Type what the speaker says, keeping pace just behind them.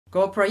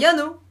Go Pro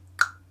Yanu!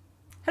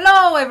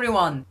 Hello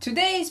everyone!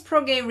 Today's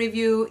pro game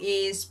review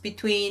is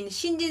between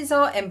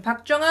Shin-Jinseo and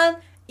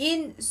Park-Junghwan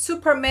in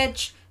Super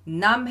Match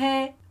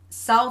Namhae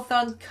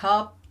Southern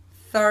Cup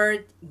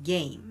third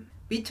game.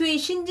 Between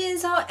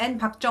Shin-Jinseo and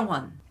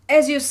Park-Junghwan.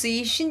 As you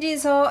see,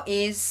 Shin-Jinseo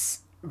is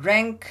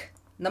rank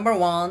number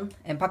 1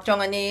 and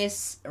Park-Junghwan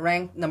is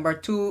ranked number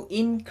 2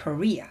 in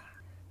Korea.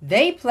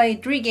 They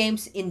played 3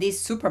 games in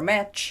this super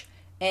match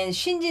and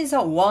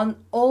Shin-Jinseo won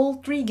all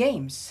 3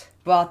 games.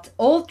 But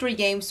all 3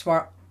 games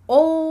were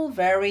all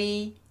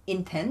very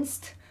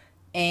intense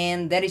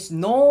and there is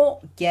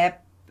no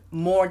gap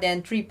more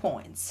than 3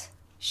 points.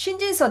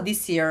 Shin-Jinseo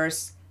this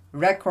year's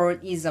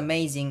record is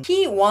amazing.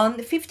 He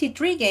won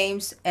 53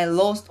 games and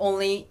lost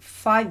only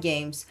 5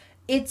 games.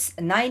 It's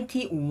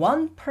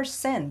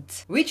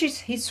 91%, which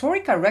is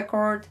historical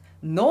record.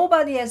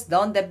 Nobody has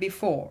done that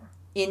before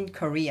in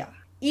Korea.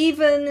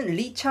 Even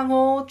Lee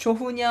Chang-ho, Cho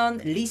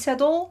Hoon-yeon, Lee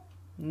Se-do?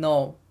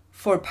 No.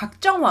 For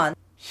Park-Junghwan,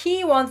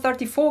 he won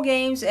 34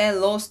 games and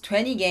lost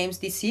 20 games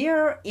this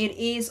year. It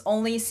is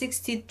only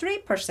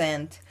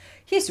 63%.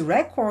 His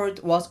record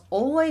was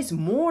always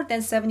more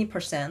than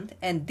 70%,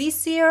 and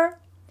this year,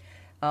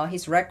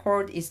 his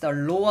record is the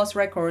lowest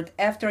record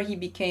after he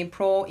became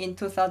pro in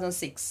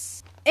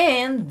 2006.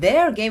 And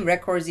their game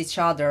records each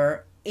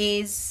other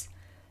is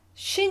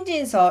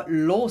Shin-Jinseo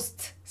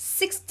lost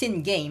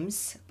 16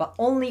 games but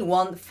only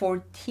won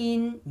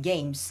 14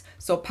 games.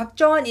 So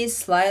Park-Junghwan is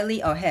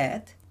slightly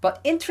ahead.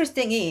 But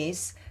interesting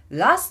is,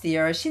 last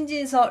year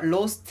Shin-Jinseo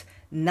lost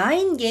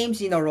 9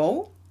 games in a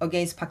row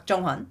against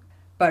Park-Junghwan.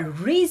 But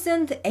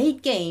recent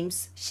 8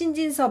 games,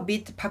 Shin-Jinseo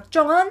beat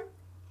Park-Junghwan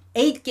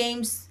 8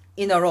 games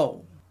in a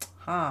row.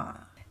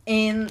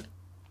 And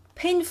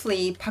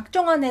painfully,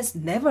 Park-Junghwan has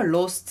never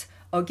lost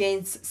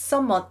against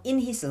someone in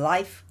his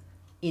life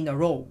in a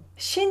row.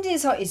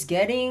 Shin-Jinseo is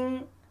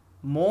getting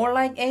more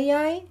like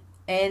AI,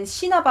 and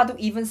Shina Badu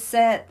even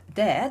said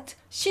that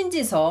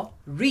Shin-Jinseo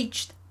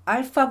reached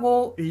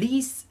Alphago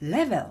Lee's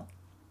level.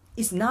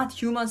 It's not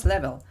human's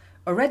level.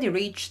 Already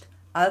reached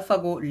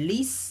Alphago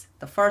Lee's,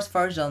 the first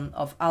version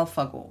of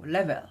Alphago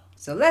level.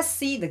 So let's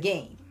see the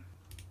game.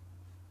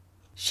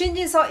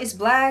 Shin-Jinseo is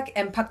black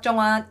and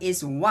Park-Junghwan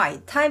is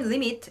white. Time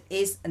limit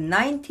is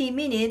 90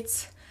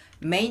 minutes.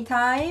 Main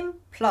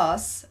time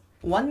plus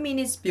 1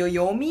 minute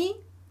Byoyomi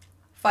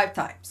 5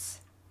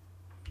 times.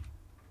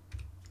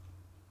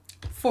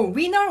 For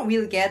winner,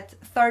 we'll get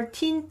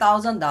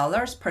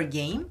 $13,000 per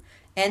game,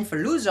 and for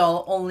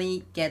loser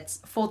only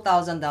gets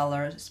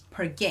 $4,000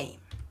 per game.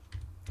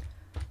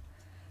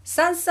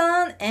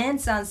 Sansan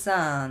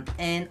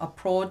and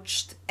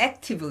approached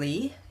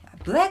actively.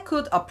 Black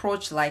could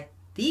approach like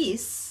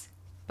this,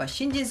 but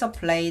Shin-Jinseo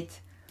played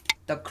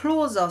the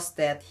closest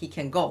that he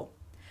can go.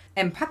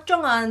 And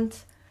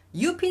Park-Junghwan,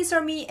 you pincer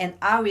me and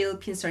I will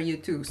pincer you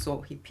too.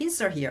 So he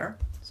pincer here.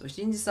 So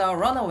Shin-Jinseo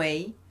run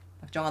away.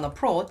 Park-Junghwan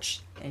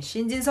approached and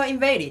Shin-Jinseo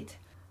invaded.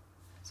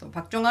 So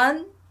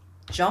Park-Junghwan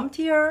jumped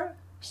here.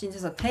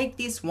 Shin-Jinseo take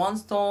this 1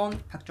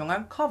 stone.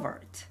 Park-Junghwan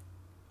covered.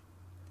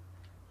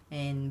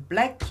 And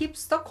black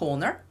keeps the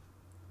corner.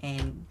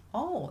 And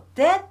oh,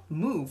 that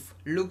move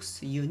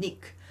looks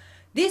unique.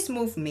 This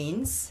move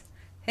means,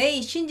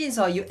 hey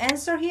Shin-Jinseo, you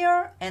answer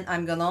here and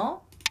I'm gonna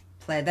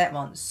play that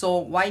one. So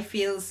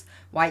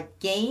white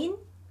gain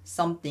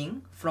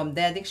something from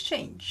that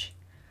exchange.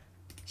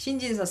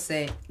 Shin-Jinseo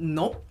say,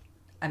 nope,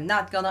 I'm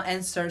not gonna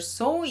answer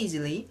so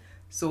easily.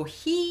 So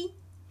he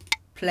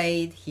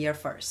played here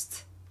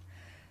first.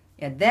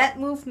 Yeah, that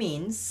move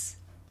means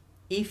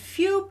if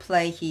you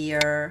play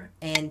here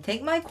and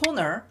take my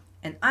corner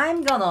and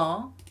I'm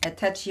gonna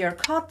attach your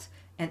cut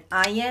and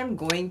I am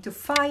going to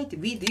fight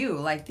with you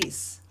like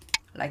this.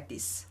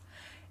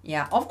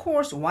 Yeah, of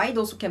course, white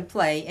also can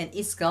play and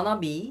it's gonna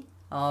be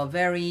a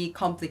very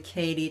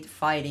complicated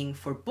fighting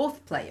for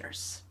both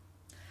players.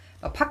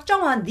 But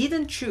Park-Junghwan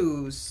didn't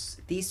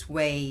choose this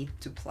way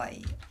to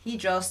play. He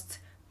just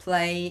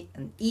played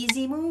an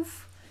easy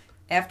move.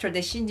 After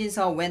the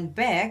Shin-Jinseo went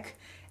back,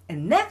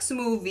 and next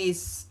move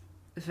is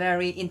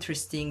very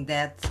interesting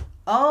that,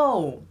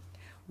 oh,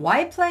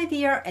 white played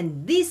here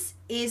and this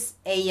is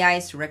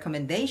AI's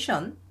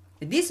recommendation.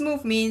 This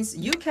move means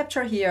you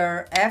capture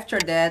here, after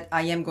that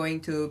I am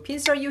going to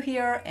pincer you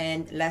here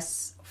and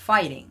less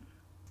fighting.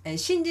 And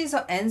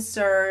Shin-Jinseo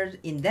answered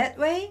in that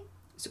way,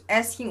 so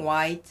asking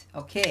white,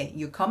 okay,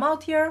 you come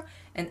out here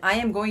and I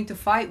am going to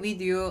fight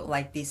with you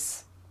like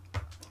this.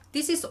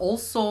 This is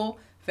also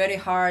very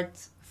hard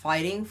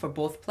fighting for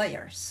both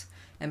players.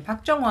 And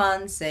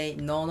Park-Junghwan say,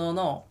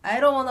 no, I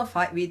don't want to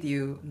fight with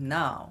you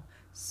now.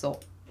 So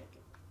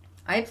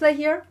I play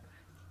here.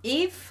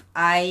 If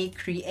I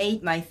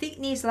create my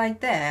thickness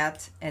like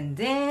that, and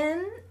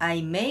then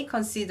I may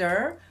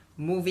consider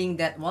moving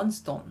that 1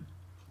 stone.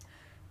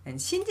 And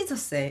Shin-Jinseo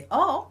say,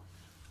 oh,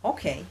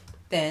 okay,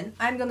 then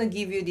I'm gonna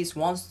give you this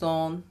 1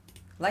 stone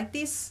like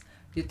this.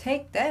 You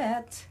take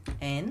that,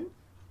 and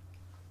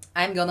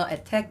I'm gonna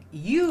attack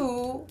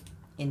you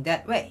in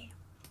that way.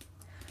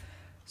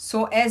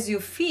 So as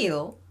you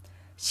feel,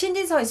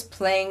 Shin-Jinseo is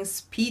playing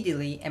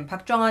speedily and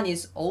Park-Junghwan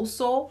is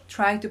also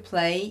trying to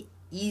play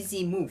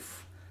easy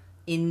move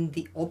in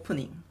the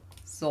opening.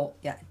 So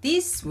yeah,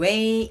 this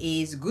way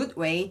is good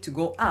way to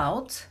go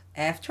out.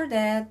 After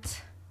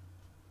that,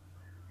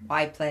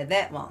 why play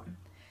that one?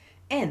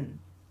 And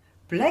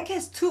black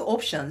has two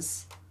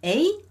options,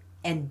 A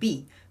and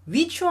B.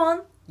 Which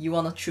one you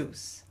wanna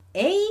choose?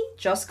 A,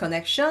 just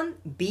connection.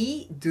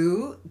 B,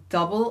 do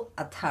double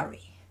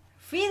Atari.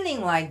 Feeling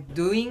like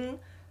doing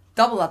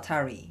double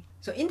Atari.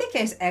 So in the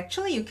case,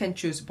 actually you can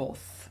choose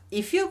both.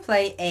 If you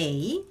play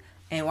A,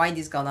 and white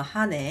is gonna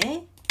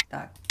hane,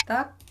 tak,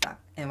 tak, tak,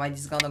 and white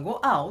is gonna go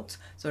out.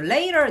 So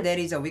later there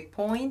is a weak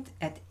point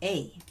at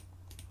A.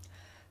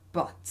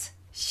 But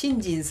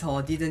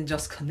Shin-Jinseo didn't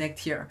just connect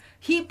here.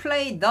 He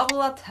played double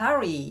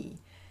Atari.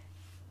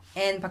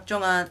 And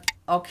Park-Junghwan,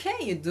 okay,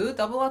 you do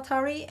double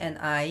Atari and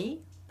I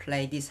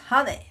play this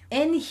hane.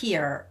 And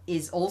here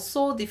is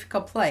also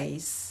difficult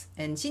place.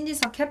 And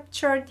Shin-Jinseo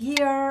captured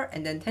here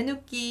and then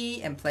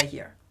tenuki and play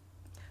here.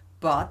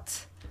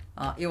 But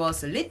it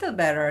was a little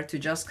better to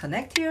just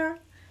connect here.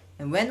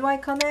 And when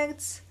white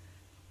connects,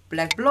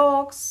 black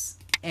blocks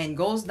and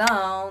goes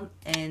down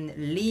and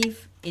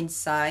leave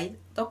inside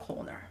the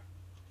corner.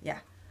 Yeah.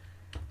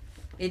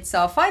 It's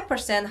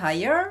 5%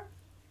 higher,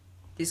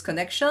 this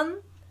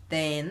connection,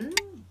 than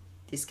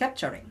this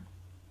capturing.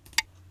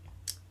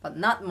 But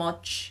not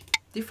much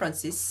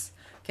differences.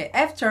 Okay,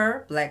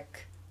 after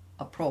black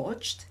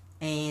approached,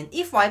 and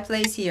if white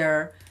plays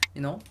here,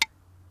 you know,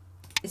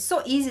 it's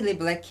so easily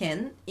black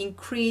can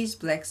increase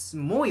black's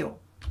moyo.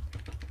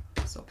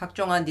 So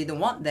Park-Junghwan didn't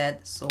want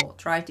that, so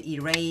try to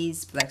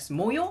erase black's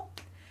moyo.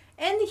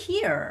 And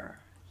here,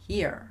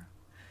 yeah,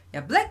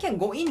 black can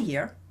go in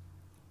here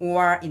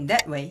or in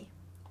that way,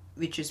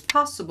 which is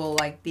possible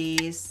like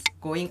this,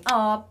 going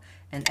up,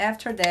 and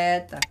after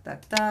that, tak,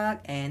 tak,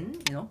 tak, and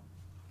you know.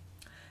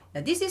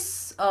 Now this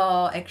is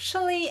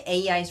actually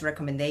AI's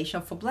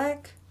recommendation for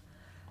black,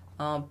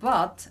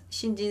 but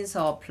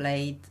Shin-Jinseo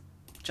played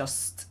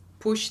just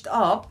pushed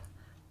up,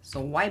 so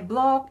white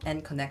block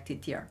and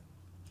connected here.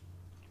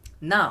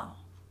 Now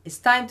it's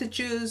time to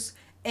choose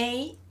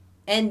A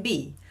and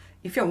B.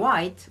 If you're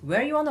white,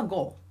 where you wanna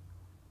go?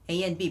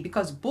 A and B,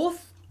 because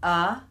both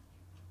are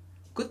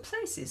good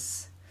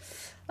places.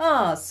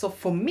 So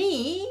for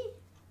me,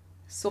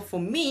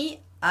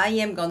 I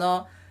am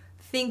gonna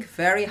think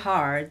very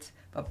hard,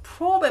 but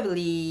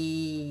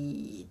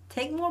probably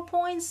take more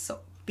points. So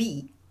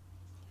B.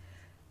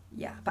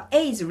 Yeah, but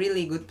A is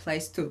really good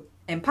place too.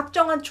 And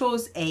Park-Junghwan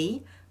chose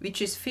A,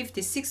 which is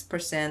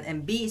 56%,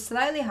 and B is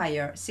slightly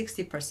higher,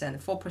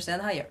 60%,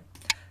 4% higher.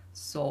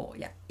 So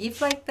yeah, if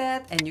like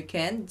that, and you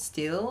can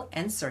still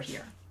answer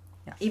here.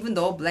 Yeah, even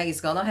though black is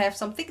gonna have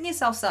some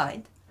thickness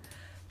outside,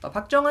 but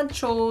Park-Junghwan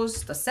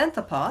chose the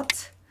center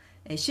part,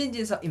 and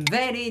Shin-Jinseo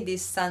invaded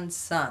this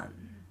sun.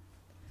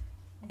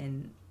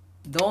 And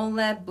don't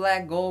let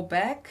black go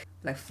back,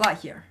 like fly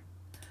here.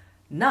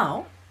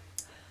 Now,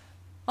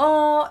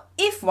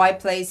 if white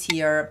plays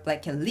here,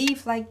 black can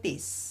leave like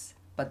this.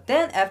 But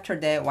then after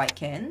that, white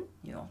can,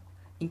 you know,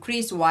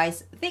 increase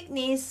white's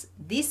thickness.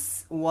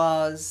 This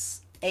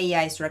was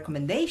AI's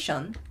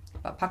recommendation.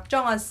 But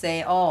Park-Junghwan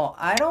say, oh,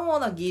 I don't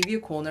want to give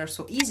you corner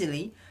so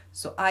easily.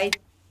 So I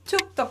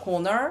took the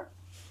corner,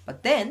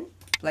 but then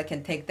black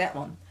can take that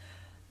one.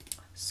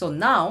 So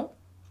now,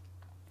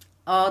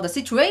 the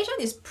situation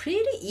is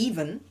pretty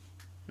even,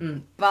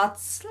 but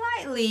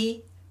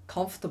slightly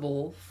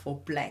comfortable for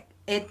black.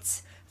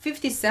 It's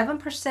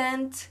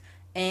 57%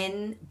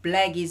 and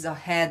black is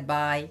ahead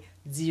by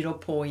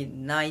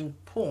 0.9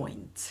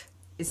 point.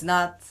 It's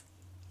not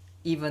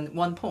even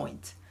 1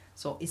 point.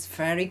 So it's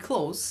very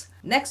close.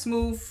 Next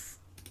move,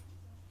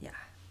 yeah,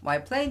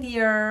 white played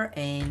here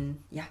and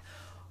yeah.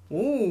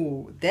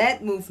 Oh,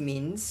 that move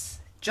means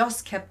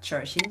just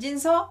capture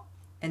Shin-Jinseo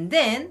and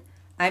then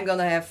I'm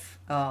gonna have,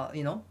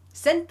 you know,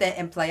 sente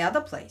and play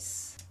other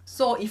place.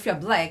 So if you're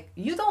black,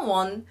 you don't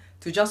want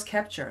to just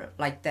capture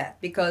like that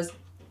because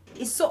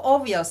it's so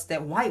obvious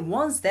that white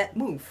wants that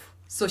move.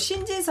 So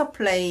Shin-Jinseo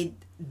played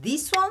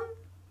this one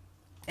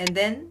and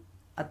then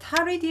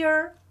Atari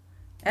here.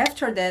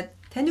 After that,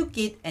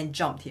 tenukit and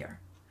jumped here.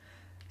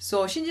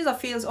 So Shin-Jinseo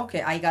feels,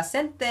 okay, I got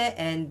sente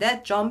and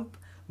that jump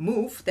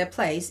move, that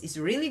place is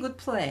really good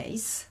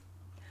place.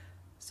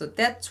 So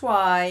that's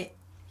why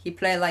he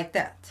played like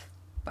that.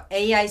 But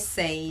AI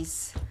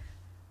says,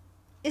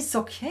 it's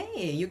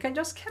okay, you can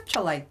just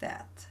capture like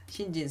that,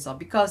 Shin-Jinseo,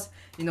 because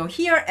you know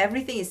here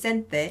everything is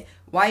sente,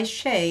 white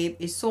shape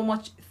is so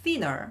much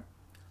thinner,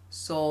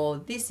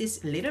 so this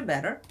is a little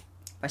better.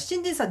 But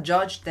Shin-Jinseo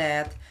judged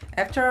that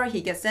after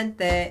he gets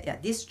sente, yeah,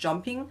 this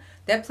jumping,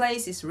 that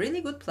place is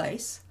really good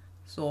place,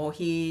 so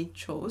he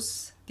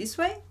chose this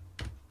way.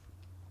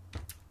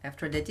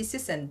 After that, this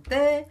is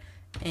sente,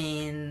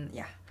 and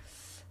yeah,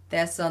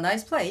 that's a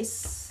nice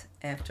place.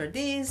 After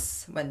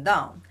this, went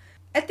down.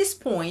 At this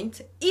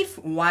point, if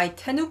white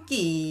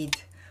tenukid,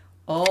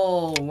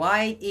 oh,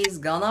 white is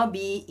gonna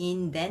be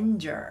in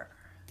danger.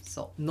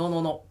 So,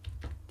 no.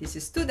 This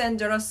is too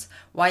dangerous.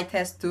 White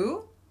has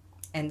to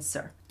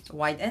answer. So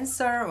white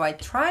answer, white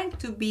trying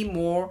to be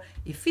more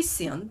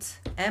efficient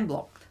and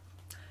blocked.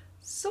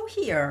 So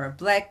here,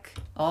 black,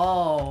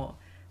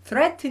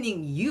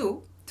 threatening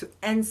you to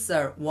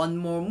answer one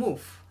more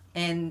move.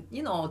 And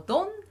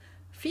don't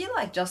feel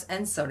like just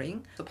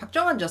answering. So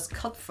Park-Junghwan just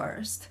cut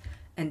first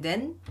and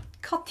then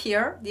cut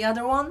here, the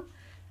other one.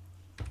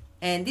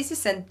 And this is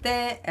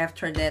sente,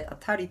 after that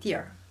atari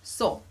here.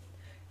 So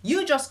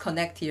you just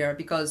connect here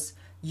because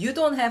you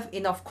don't have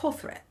enough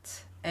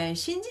co-threat. And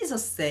ShinJinseo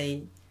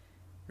say,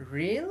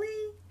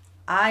 really?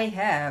 I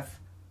have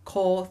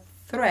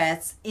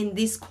co-threats in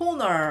this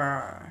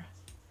corner.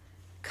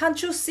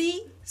 Can't you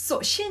see? So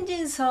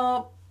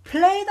ShinJinseo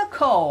play the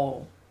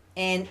call.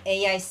 And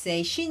AI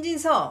say,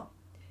 ShinJinseo,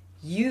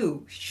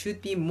 you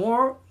should be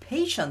more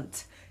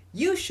patient.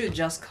 You should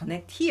just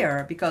connect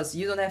here because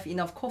you don't have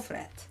enough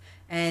co-threat.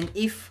 And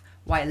if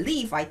white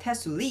leave, white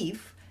has to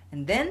leave,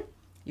 and then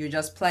you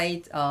just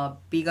played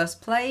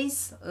biggest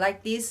place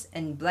like this,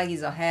 and black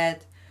is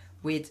ahead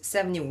with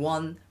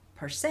 71%.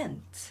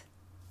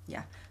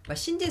 Yeah, but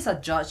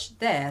ShinJinseo judged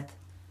that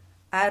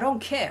I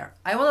don't care.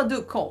 I want to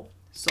do call.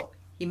 So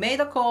he made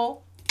a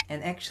call,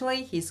 and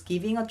actually he's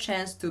giving a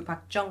chance to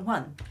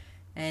Park-Junghwan.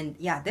 And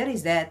yeah, there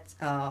is that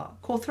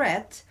call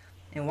threat,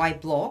 and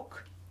white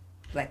block,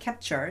 black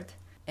captured,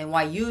 and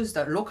white used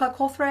the local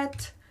call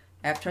threat,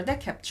 after that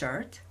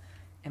captured,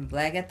 and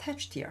black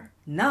attached here.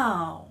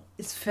 Now,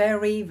 it's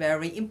very,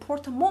 very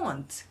important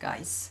moment,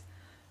 guys.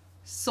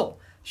 So,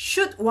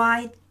 should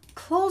white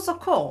close the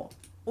call,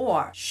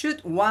 or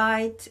should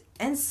white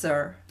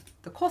answer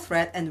the call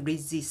threat and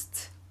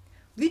resist?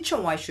 Which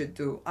one white should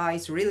do?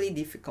 It's really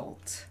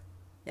difficult.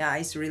 Yeah,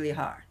 it's really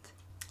hard.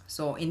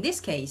 So, in this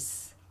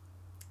case,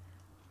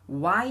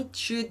 white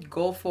should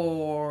go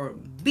for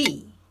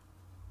B.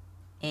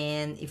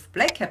 And if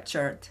black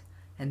captured,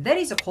 and there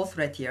is a call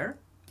threat here,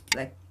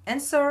 black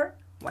answer,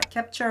 white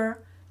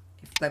capture.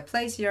 If black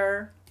plays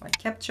here, white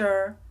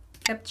capture,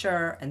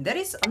 capture, and there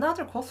is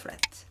another call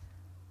threat.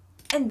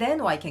 And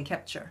then white can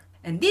capture.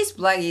 And this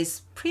black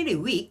is pretty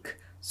weak,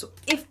 so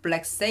if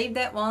black save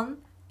that one,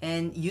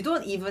 and you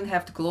don't even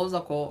have to close the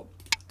call,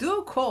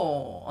 do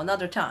call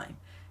another time.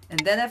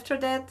 And then after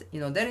that,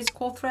 there is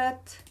call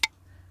threat,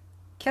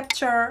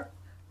 capture,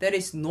 there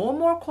is no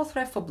more call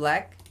threat for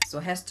black, so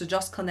has to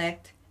just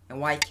connect,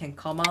 and white can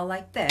come out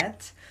like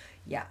that.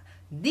 Yeah,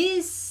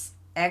 this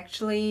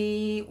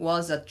actually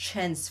was a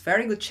chance,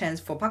 very good chance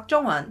for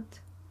Park-Junghwan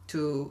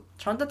to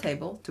turn the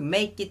table, to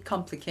make it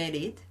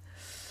complicated.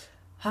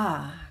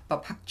 But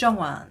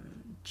Park-Junghwan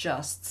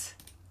just,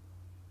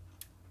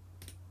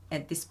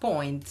 at this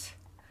point,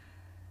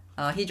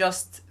 he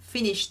just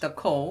finished the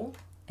call,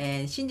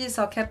 and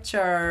ShinJinseo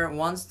capture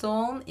one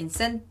stone in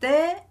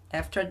sente,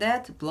 after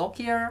that block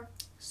here.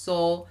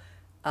 So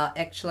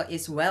actually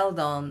it's well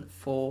done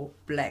for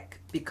black,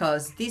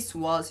 because this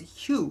was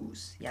huge.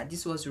 Yeah,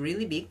 this was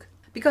really big,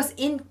 because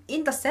in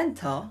the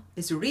center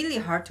it's really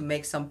hard to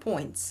make some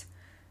points.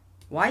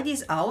 White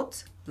is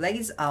out, black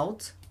is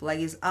out, black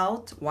is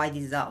out, white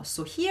is out.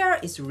 So here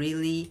it's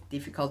really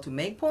difficult to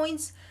make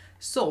points.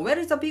 So where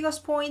is the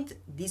biggest point?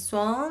 This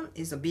one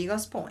is the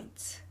biggest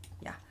point.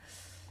 Yeah,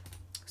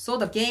 so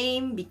the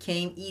game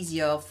became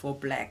easier for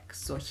black.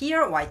 So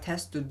here white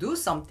has to do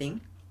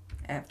something.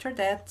 After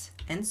that,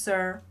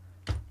 answer,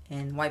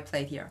 and white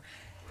played here.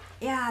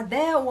 Yeah,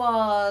 there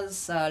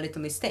was a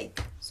little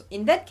mistake. So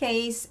in that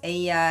case,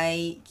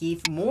 AI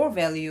give more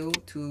value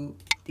to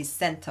the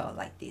center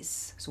like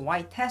this. So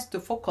white has to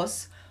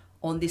focus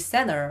on the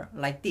center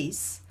like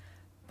this.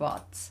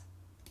 But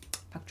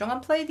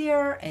Park-Junghwan played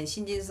here, and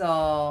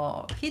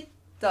ShinJinseo hit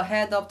the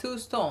head of two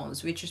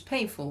stones, which is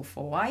painful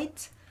for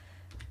white.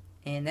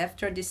 And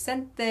after this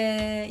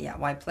sente, yeah,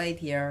 white played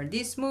here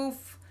this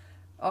move.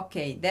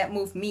 Okay, that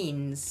move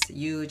means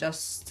you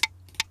just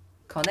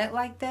connect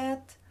like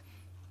that.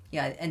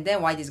 Yeah, and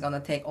then white is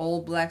gonna take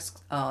all black's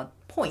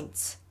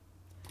points.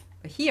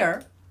 But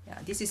here, yeah,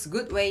 this is a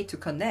good way to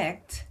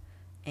connect.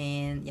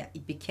 And yeah,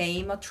 it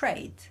became a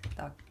trade.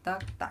 Duck,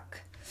 duck,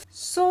 duck.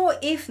 So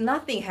if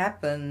nothing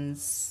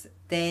happens,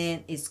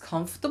 then it's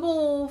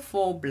comfortable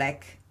for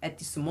black at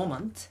this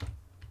moment.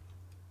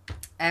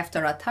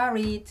 After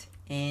Atari,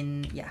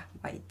 and yeah,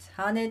 white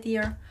handed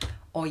here.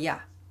 Oh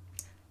yeah.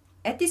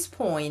 At this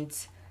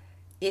point,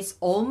 it's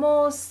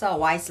almost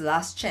white's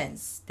last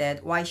chance,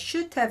 that white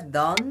should have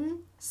done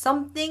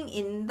something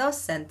in the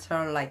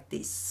center like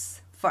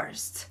this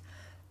first.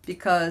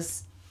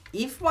 Because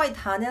if white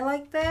handed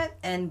like that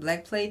and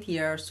black played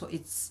here, so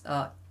it's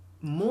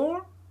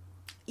more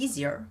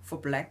easier for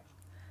black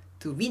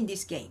to win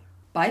this game.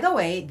 By the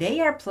way, they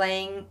are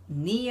playing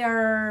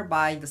near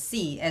by the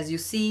sea. As you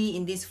see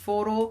in this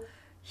photo,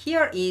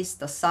 here is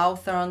the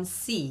southern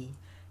sea.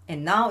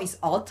 And now it's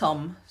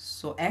autumn,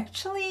 so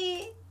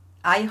actually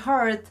I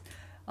heard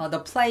the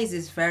place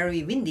is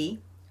very windy,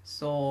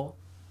 so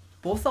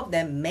both of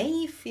them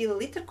may feel a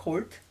little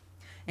cold.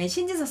 And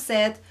ShinJinseo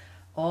said,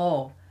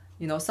 oh,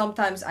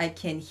 sometimes I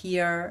can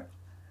hear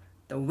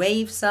the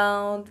wave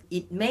sound.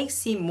 It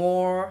makes him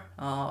more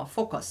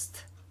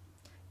focused.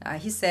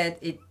 He said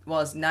it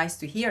was nice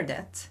to hear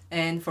that.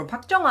 And for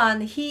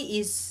Park-Junghwan, he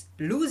is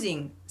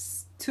losing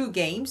 2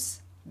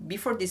 games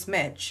before this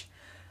match.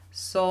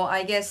 So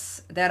I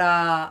guess there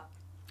are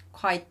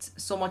quite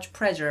so much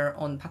pressure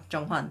on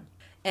Park-Junghwan.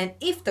 And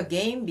if the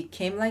game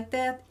became like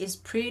that, it's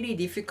pretty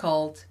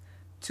difficult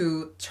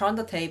to turn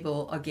the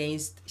table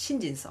against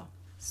Shin-Jinseo.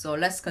 So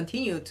let's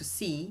continue to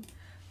see.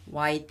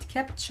 White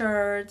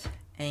captured,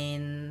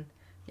 and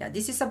yeah,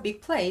 this is a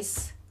big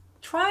place.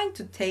 Trying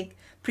to take,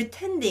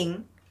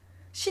 pretending,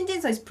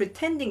 Shin-Jinseo is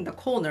pretending the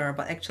corner,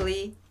 but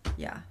actually,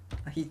 yeah,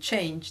 he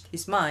changed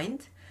his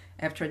mind.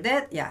 After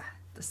that, yeah,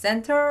 the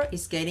center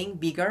is getting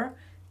bigger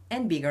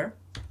and bigger.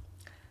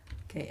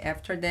 Okay,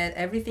 after that,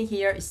 everything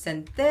here is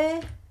sent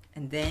there,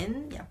 and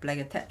then, yeah, black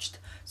attached.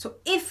 So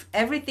if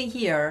everything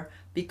here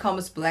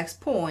becomes black's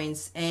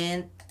points,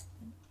 and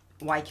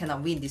white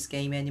cannot win this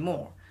game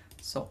anymore.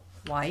 So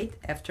white,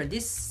 after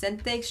this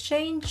center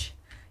exchange,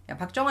 yeah,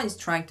 Park-Junghwan is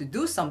trying to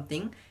do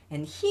something,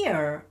 and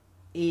here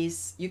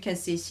is, you can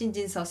see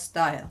Shin-Jinseo's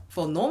style.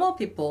 For normal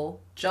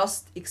people,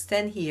 just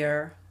extend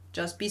here,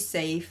 just be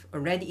safe,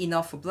 already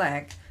enough for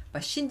black.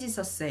 But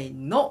Shin-Jinseo say,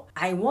 no,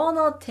 I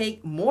wanna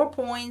take more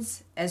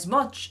points as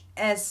much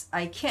as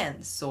I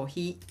can. So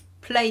he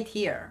played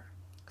here.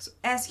 So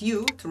ask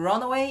you to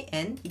run away,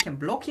 and he can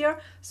block here.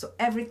 So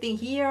everything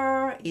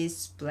here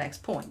is black's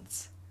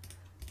points.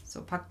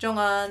 So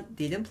Park-Junghwan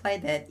didn't play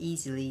that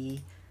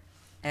easily.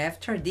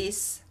 After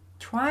this,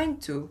 trying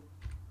to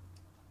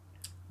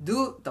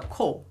do the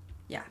call.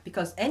 Yeah,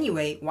 because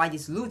anyway, white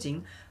is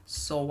losing.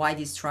 So white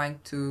is trying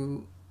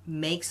to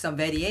make some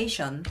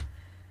variation.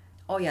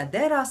 Oh yeah,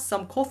 there are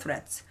some call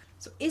threats.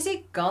 So is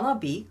it gonna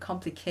be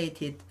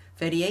complicated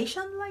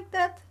variation like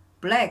that?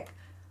 Black,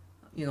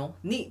 you know,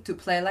 need to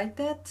play like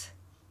that.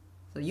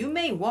 So you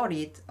may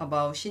worry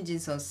about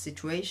Shin-Jinseo's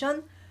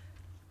situation.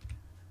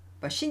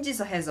 But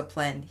Shin-Jinseo has a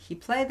plan. He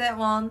played that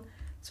one.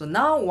 So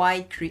now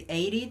white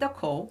created the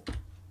call.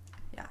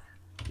 Yeah,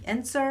 he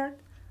answered,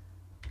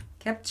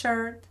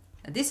 captured.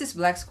 And this is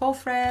black's call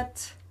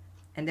threat.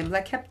 And then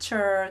black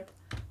captured.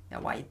 Yeah,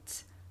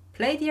 white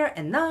played here.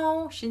 And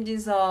now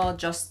Shin-Jinseo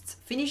just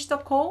finished the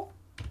call.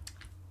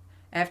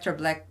 After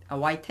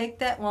white take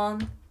that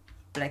one,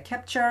 black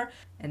capture.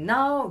 And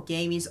now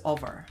game is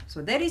over.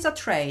 So there is a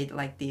trade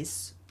like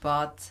this.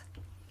 But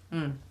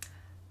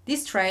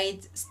this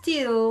trade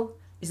still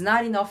is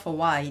not enough for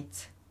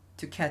white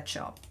to catch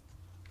up.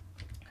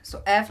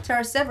 So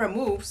after several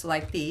moves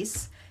like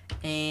this,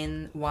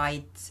 and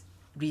white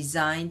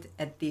resigned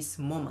at this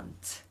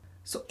moment.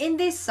 So in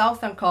this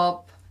Southern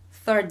Cup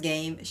third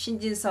game,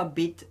 Shin-Jinseo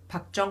beat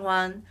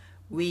Park-Junghwan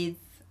with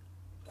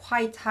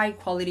quite high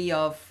quality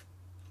of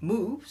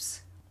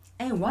moves.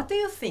 And what do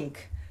you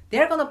think?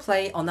 They're gonna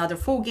play another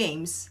 4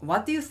 games.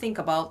 What do you think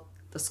about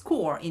the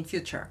score in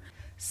future?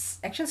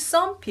 Actually,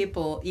 some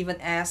people even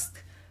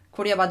asked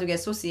Korea Baduk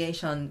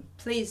Association,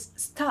 please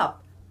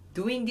stop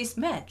doing this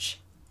match.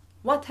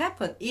 What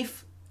happened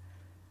if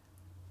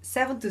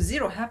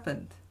 7-0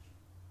 happened?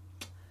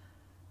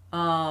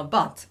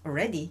 But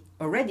already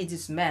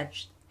this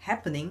match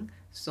happening,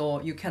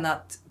 so you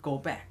cannot go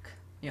back.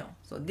 You know,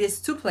 so these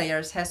 2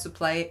 players has to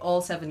play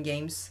all 7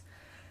 games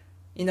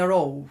in a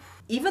row.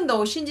 Even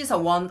though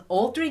Shin-Jinseo won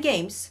all 3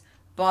 games,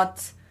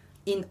 but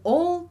in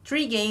all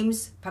 3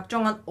 games,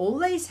 Park-Junghwan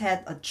always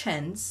had a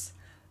chance.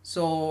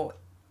 So,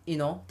 you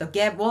know, the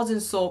gap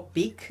wasn't so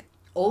big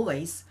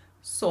always.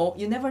 So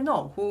you never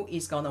know who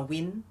is gonna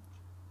win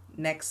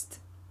next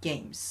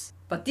games.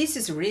 But this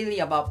is really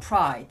about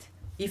pride.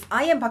 If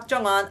I am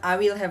Park-Junghwan, I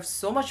will have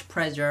so much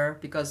pressure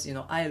because, you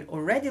know, I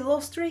already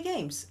lost 3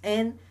 games.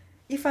 And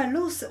if I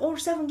lose all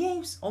 7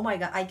 games, oh my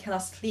god, I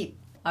cannot sleep.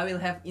 I will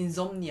have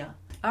insomnia.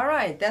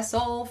 Alright, that's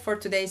all for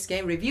today's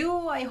game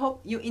review. I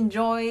hope you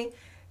enjoy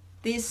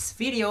this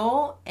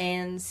video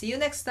and see you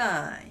next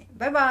time.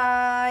 Bye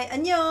bye.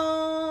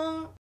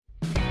 안녕.